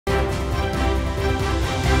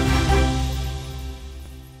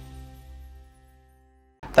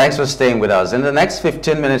Thanks for staying with us. In the next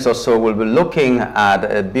 15 minutes or so, we'll be looking at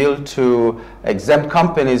a bill to exempt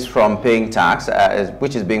companies from paying tax,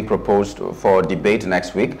 which is being proposed for debate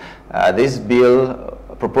next week. This bill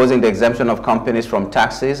proposing the exemption of companies from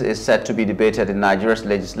taxes is set to be debated in Nigeria's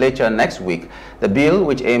legislature next week. The bill,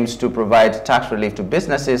 which aims to provide tax relief to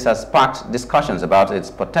businesses, has sparked discussions about its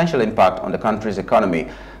potential impact on the country's economy.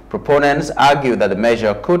 Proponents argue that the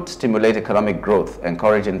measure could stimulate economic growth,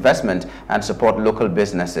 encourage investment, and support local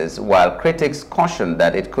businesses, while critics caution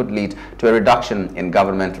that it could lead to a reduction in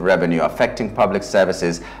government revenue, affecting public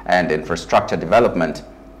services and infrastructure development.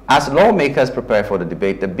 As lawmakers prepare for the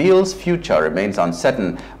debate, the bill's future remains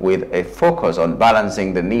uncertain, with a focus on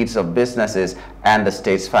balancing the needs of businesses and the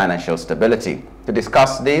state's financial stability. To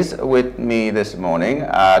discuss this with me this morning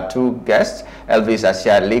are two guests, Elvis,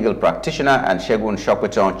 legal practitioner, and Segun,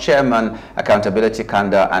 chairman, Accountability,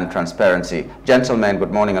 Candour, and Transparency. Gentlemen,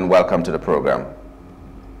 good morning and welcome to the program.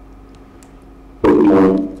 Good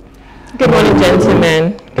morning. Good morning,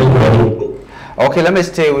 gentlemen. Good morning. Okay, let me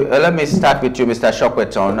start with you, Mr.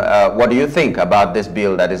 Sopitan. What do you think about this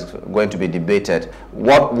bill that is going to be debated?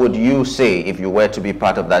 What would you say if you were to be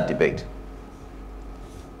part of that debate?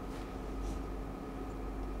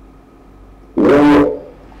 Well,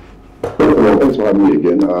 first of all, thanks for having me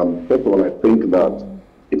again. First of all, I think that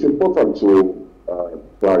it's important to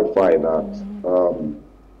clarify that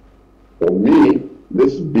for me,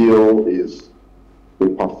 this bill is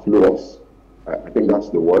superfluous. I think that's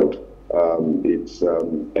the word. It's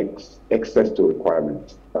excess to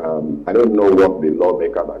requirements. I don't know what the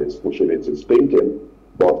lawmaker that is pushing it is thinking,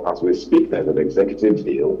 but as we speak, there's an executive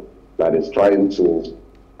bill that is trying to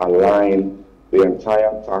align the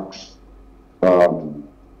entire tax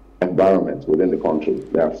environment within the country.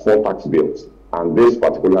 There are 4 tax bills, and this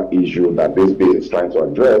particular issue that this bill is trying to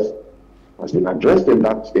address has been addressed in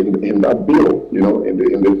that bill, you know, in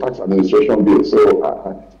the tax administration bill.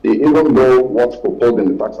 So even though what's proposed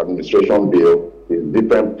in the tax administration bill is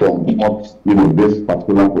different from what, you know, this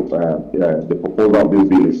particular the proposal of this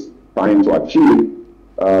bill is trying to achieve,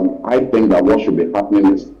 I think that what should be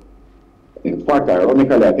happening is, in fact,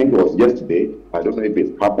 ironically, I think it was yesterday, I don't know if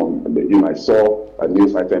it happened, you know, I saw a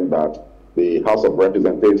news item that the House of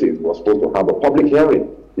Representatives was supposed to have a public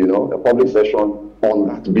hearing, you know, a public session on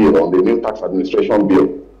that bill, on the new tax administration bill.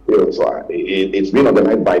 You know, so it's been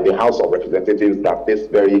organized by the House of Representatives that this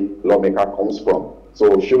very lawmaker comes from.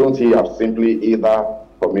 So shouldn't he have simply either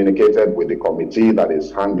communicated with the committee that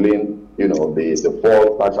is handling, you know, the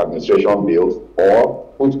 4 tax administration bills, or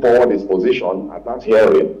put forward his position at that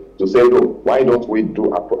hearing to say, look, why don't we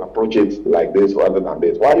approach it like this rather than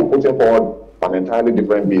this? Why are you putting forward an entirely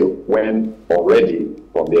different bill when already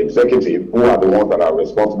from the executive, who are the ones that are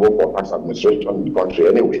responsible for tax administration in the country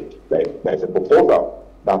anyway, there's a proposal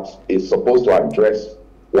that is supposed to address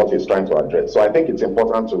what he's trying to address. So I think it's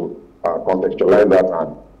important to contextualize that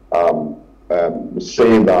and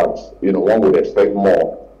say that, you know, one would expect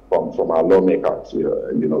more from our lawmakers,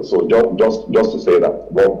 you know. So just to say that,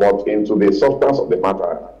 but into the substance of the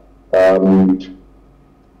matter,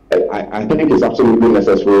 I think it's absolutely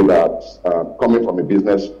necessary that, coming from a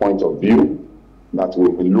business point of view, that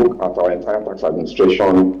we look at our entire tax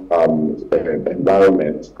administration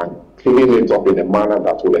environment and clean it up in a manner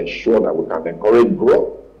that will ensure that we can encourage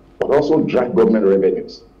growth, but also drive government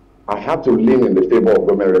revenues. I have to lean in the favor of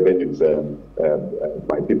government revenues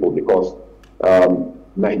by people, because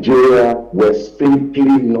Nigeria, we're simply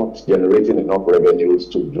not generating enough revenues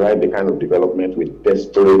to drive the kind of development we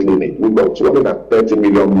desperately need. We've got 230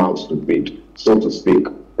 million mouths to feed, so to speak,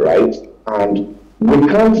 right? And we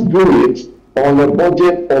can't do it on a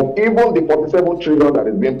budget of even the 47 trillion that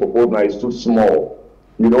is being proposed now is too small.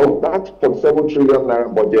 You know, that 47 trillion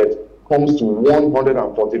naira budget comes to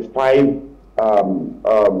 $145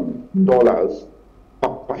 dollars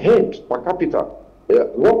per head, per capita.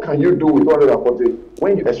 What can you do with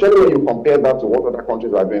 140, especially when you compare that to what other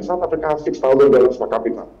countries are doing? South Africa has $6,000 per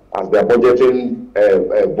capita as their budgeting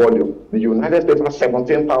volume. The United States has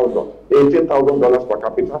 $17,000, $18,000 per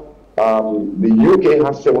capita. The UK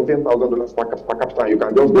has $17,000 per capita. You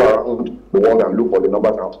can just go around the world and look for the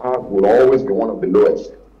numbers, and ours will always be one of the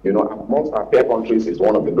lowest. You know, amongst our peer countries is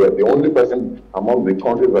one of the lowest. The only person among the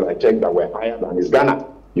countries that I checked that were higher than is Ghana.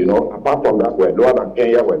 You know, apart from that, we're lower than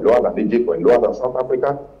Kenya, we're lower than Egypt, we're lower than South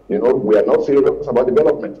Africa. You know, we are not serious about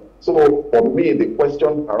development. So for me, the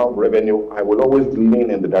question around revenue, I will always lean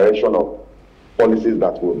in the direction of policies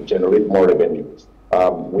that will generate more revenues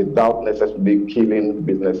without necessarily killing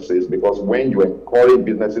businesses, because when you encourage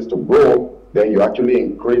businesses to grow, then you actually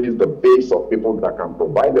increase the base of people that can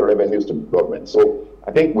provide the revenues to government. So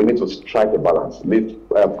I think we need to strike a balance.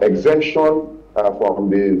 Exemption from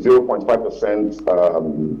the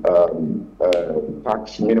 0.5%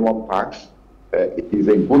 tax, minimum tax, is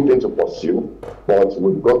a good thing to pursue, but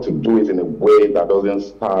we've got to do it in a way that doesn't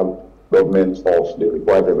starve government of the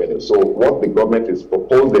required revenue. So what the government is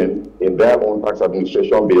proposing in their own tax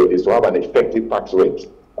administration bill is to have an effective tax rate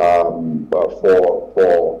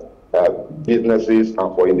for businesses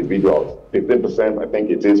and for individuals. 15%, I think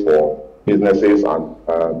it is for businesses, and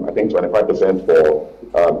I think 25% for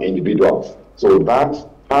individuals. So that's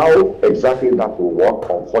how exactly that will work.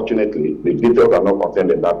 Unfortunately, the details are not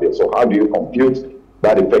contained in that bill. So how do you compute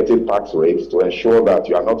that effective tax rate to ensure that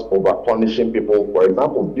you are not over punishing people? For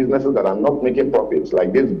example, businesses that are not making profits,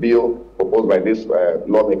 like this bill proposed by this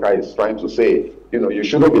lawmaker is trying to say, you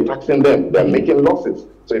shouldn't be taxing them. They're making losses.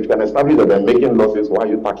 So if you can establish that they're making losses, why are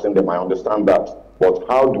you taxing them? I understand that. But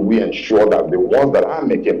how do we ensure that the ones that are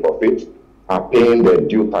making profits are paying their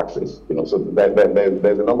due taxes? So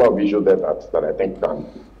there's a number of issues there that I think can.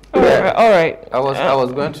 All right. I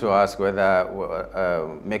was going to ask whether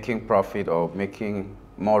making profit or making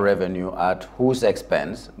more revenue at whose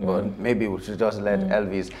expense, but maybe we should just let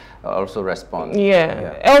Elvis also respond.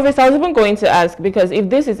 Yeah. Elvis, I was even going to ask, because if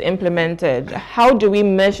this is implemented, how do we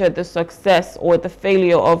measure the success or the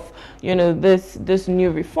failure of this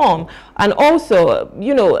new reform? And also,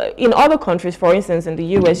 in other countries, for instance, in the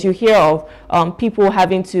US, you hear of people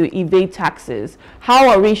having to evade taxes. How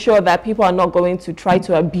are we sure that people are not going to try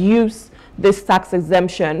to abuse this tax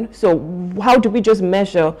exemption? So how do we just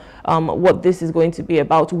measure what this is going to be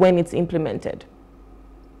about when it's implemented?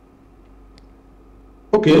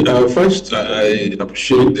 Okay, first, I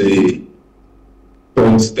appreciate the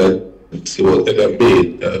points that was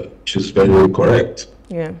made, which is very correct.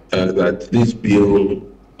 Yeah. That this bill,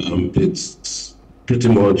 it's pretty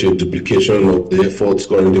much a duplication of the efforts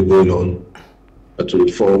currently going on to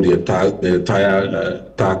reform the entire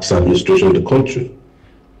tax administration of the country.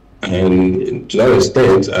 And to that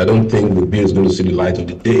extent, I don't think the bill is going to see the light of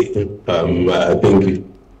the day. I think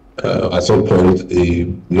at some point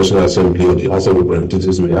the National Assembly or the House of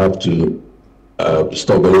Representatives may have to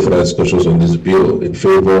stop any further discussions on this bill in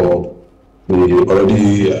favor of the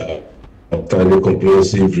already fairly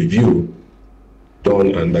comprehensive review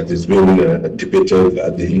done and that is being debated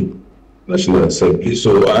at the National Assembly.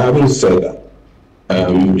 So I haven't said that.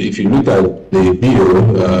 If you look at the bill,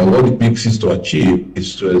 what it seeks to achieve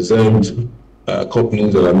is to exempt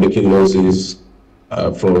companies that are making losses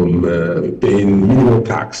from paying minimum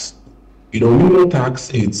tax. Minimum tax,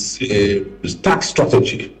 it's a tax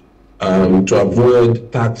strategy to avoid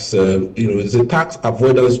tax, it's a tax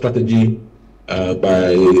avoidance strategy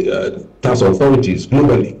by tax authorities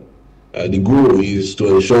globally. The goal is to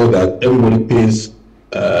ensure that everybody pays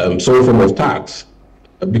some form of tax.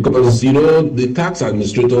 Because, the tax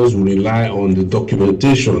administrators will rely on the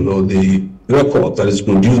documentation or the record that is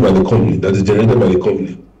produced by the company, that is generated by the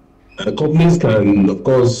company. Companies can, of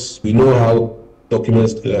course, we know how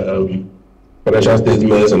documents, financial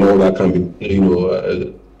statements and all that can be,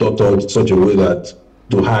 thought of in such a way that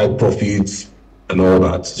to hide profits and all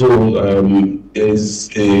that. So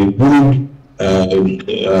there's a good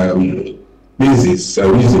basis, a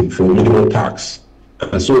reason for minimum tax.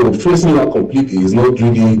 So facing that completely is not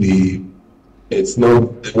really it's not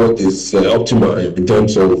what is optimal in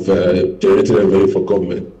terms of generating revenue for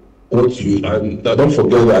government. And don't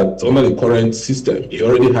forget that under the current system, you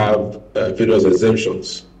already have various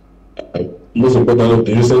exemptions. Most important,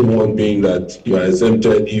 the recent one being that you are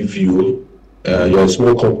exempted if you're a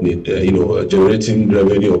small company, generating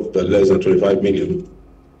revenue of less than 25 million.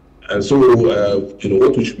 And so,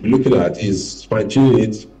 what we should be looking at is fine-tuning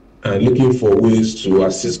it and looking for ways to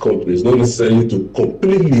assist companies, not necessarily to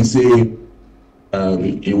completely say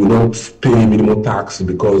you will not pay minimum tax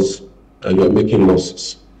because you are making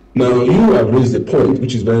losses. Now, you have raised a point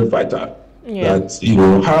which is very vital, that,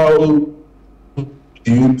 how do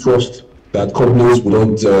you trust that companies will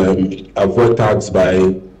not avoid tax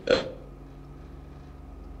by...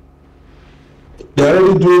 they're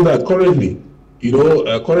already doing that currently.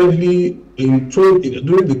 Currently,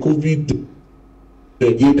 during the COVID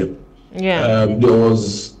year, there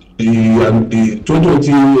was the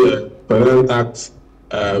 2020 Finance Act,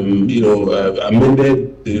 amended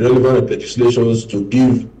the relevant legislations to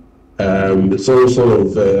give some sort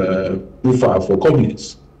of buffer for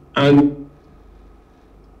companies. And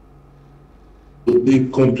the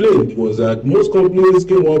complaint was that most companies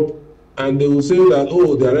came up and they will say that,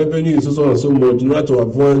 their revenue is so and so much in order to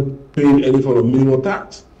avoid paying any form of minimum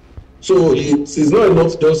tax. So it's not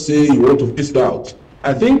enough to just say you want to phase it out.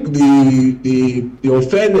 I think the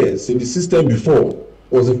unfairness in the system before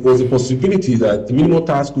was a possibility that the minimum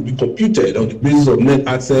tax could be computed on the basis of net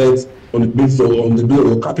assets, on the basis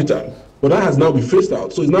of capital. But that has now been phased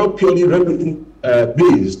out. So it's now purely revenue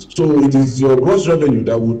based. So it is your gross revenue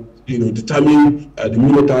that would determine the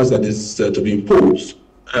minimum tax that is to be imposed.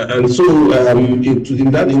 And so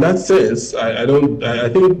in that sense, I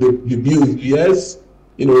think the bill, yes,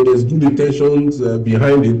 there's good intentions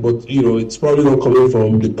behind it, but it's probably not coming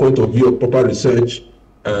from the point of view of proper research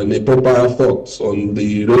and the proper thoughts on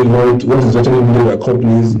the relevant, what is actually needed by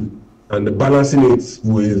companies, and balancing it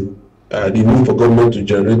with the need for government to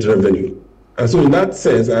generate revenue. And so in that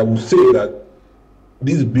sense, I would say that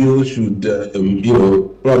this bill should,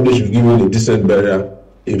 probably should give it a decent barrier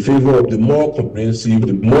in favor of the more comprehensive,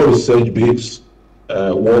 the more research-based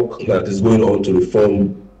work that is going on to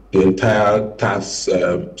reform the entire tax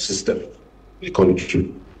system in the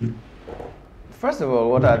country. First of all,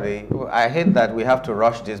 what are I hate that we have to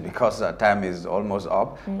rush this because our time is almost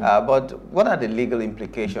up, but what are the legal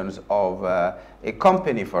implications of a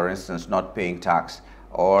company, for instance, not paying tax,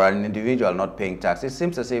 or an individual not paying tax? It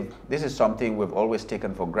seems as if this is something we've always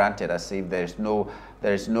taken for granted, as if there is no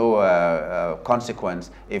consequence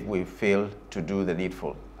if we fail to do the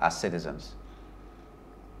needful as citizens.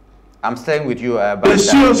 I'm staying with you. There's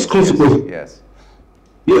serious consequences. Yes.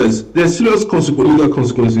 Yes, there's serious legal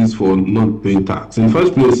consequences for not paying tax. In the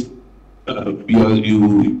first place, the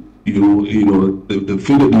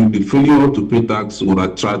failure to pay tax will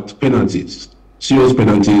attract penalties, serious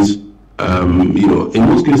penalties. In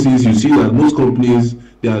most cases, you see that most companies,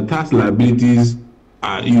 their tax liabilities,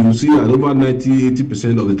 you see that over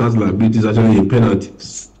 90–80% of the tax liabilities actually in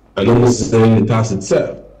penalties, and not necessarily the tax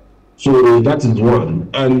itself. So that is one.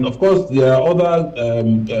 And of course, there are other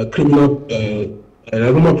criminal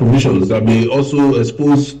provisions that may also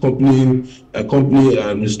expose company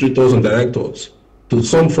administrators and directors to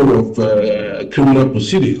some form of criminal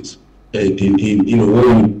proceedings. When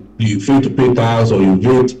you fail to pay tax or you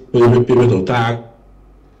evade payment of tax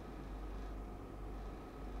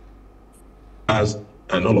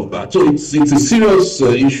and all of that. So it's a serious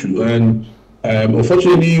issue, and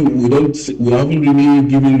unfortunately we haven't really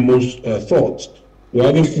given much thought. We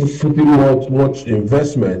haven't put in much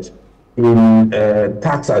investment in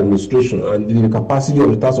tax administration and in the capacity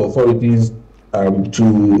of the tax authorities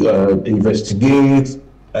to investigate,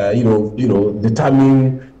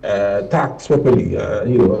 determine tax properly,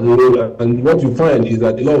 and what you find is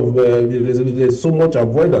that a lot of there's so much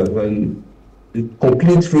avoidance and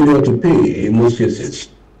complete failure to pay in most cases.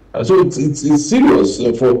 So it's serious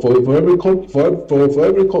for every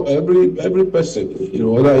person,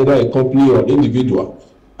 either a company or an individual,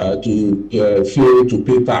 to fail to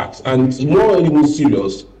pay tax, and it's even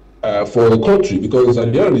serious for the country, because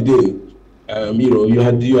at the end of the day,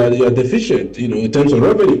 you are deficient, in terms of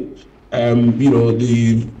revenue.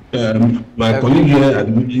 My colleague here had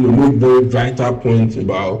made very vital points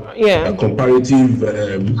about a comparative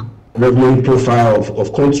revenue profile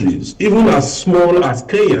of countries, even as small as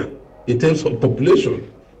Kenya in terms of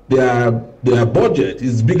population. Their budget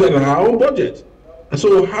is bigger than our own budget. And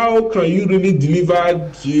so how can you really deliver,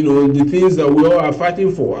 the things that we all are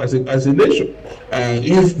fighting for as a nation,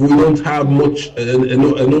 if we don't have much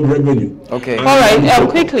enough revenue? Okay. All right.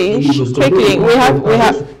 Quickly,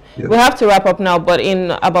 we have to wrap up now, but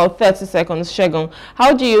in about 30 seconds, Segun,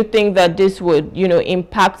 how do you think that this would,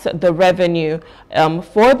 impact the revenue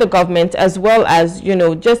for the government, as well as,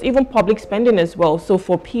 just even public spending as well? So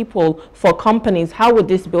for people, for companies, how would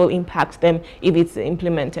this bill impact them if it's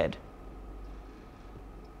implemented?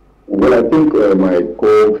 Well, I think my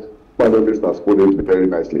co-panelist has put it very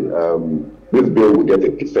nicely. This bill will get a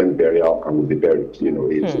decent burial and will be buried.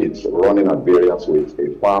 It's running at variance with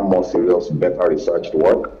a far more serious, better researched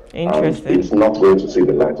work. Interesting. It's not going to see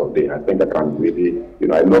the light of day. I think I can really,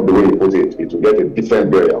 I love the way you put it. It will get a decent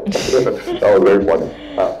burial. That was very funny.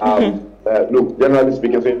 Look, generally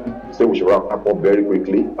speaking, say we should wrap up very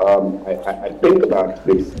quickly. I think that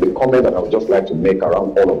the comment that I would just like to make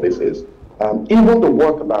around all of this is, even the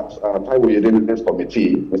work that Taiwo Oyedede's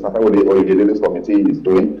committee, Mr. Taiwo Oyedede's committee is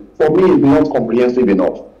doing, for me, is not comprehensive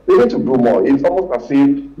enough. They need to do more. It's almost as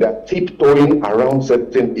if they're tiptoeing around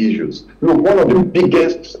certain issues. Look, one of the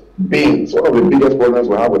biggest problems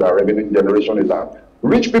we have with our revenue generation is that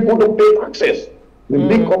rich people don't pay taxes. The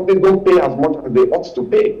big companies don't pay as much as they ought to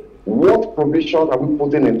pay. What provisions are we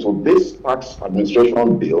putting into this tax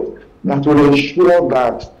administration bill that will ensure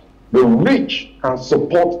that the rich can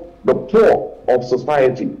support the poor of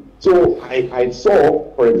society? So I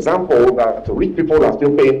saw, for example, that rich people are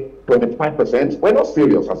still paying 25%. We're not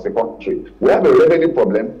serious as a country. We have a revenue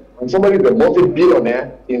problem. and somebody is a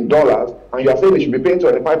multi-billionaire in dollars, and you are saying they should be paying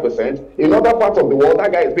 25%, in other parts of the world,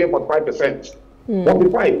 that guy is paying 45%.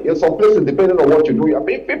 45. In some places, depending on what you do, you are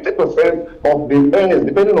paying 50% of the earnings,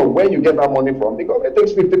 depending on where you get that money from. The government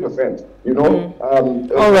takes 50%. You know,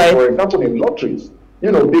 All right. For example, in lotteries,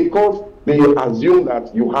 you know, because they assume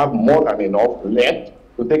that you have more than enough left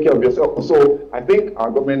to take care of yourself. So I think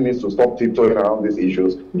our government needs to stop tiptoeing around these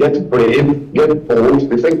issues. Get brave, get bold.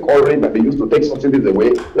 The same courage that they used to take subsidies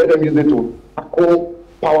away, let them use it to tackle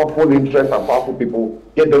powerful interests and powerful people,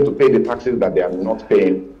 get them to pay the taxes that they are not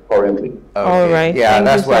paying currently. Okay. All right. Yeah, Thank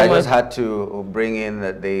that's you why so I just much. had to bring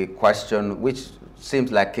in the question, which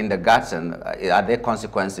seems like kindergarten. Are there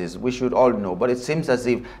consequences? We should all know, but it seems as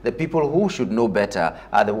if the people who should know better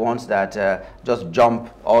are the ones that just jump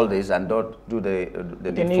all this and don't do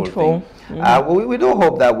the needful thing. We do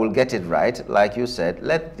hope that we'll get it right, like you said.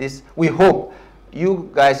 We hope.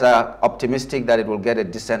 You guys are optimistic that it will get a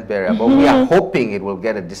decent burial, but we are hoping it will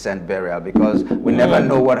get a decent burial, because we never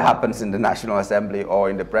know what happens in the National Assembly or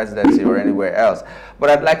in the presidency or anywhere else. But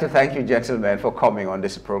I'd like to thank you, gentlemen, for coming on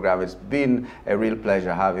this program. It's been a real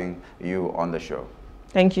pleasure having you on the show.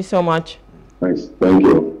 Thank you so much. Thanks. Thank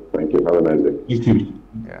you. Thank you. Have a nice day. You too.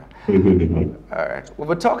 Yeah. All right. We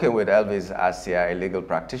were talking with Elvis Asia, a legal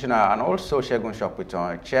practitioner, and also Segun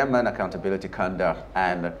Sopitan, Chairman, Accountability, Candour,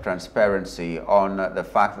 and Transparency, on the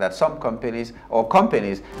fact that some companies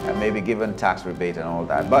may be given tax rebate and all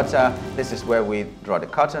that. But this is where we draw the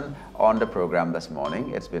curtain on the program this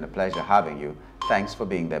morning. It's been a pleasure having you. Thanks for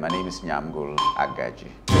being there. My name is Nyamgul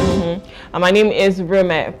Agaji. And my name is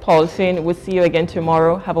Rume Paulson. We'll see you again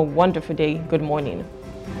tomorrow. Have a wonderful day. Good morning.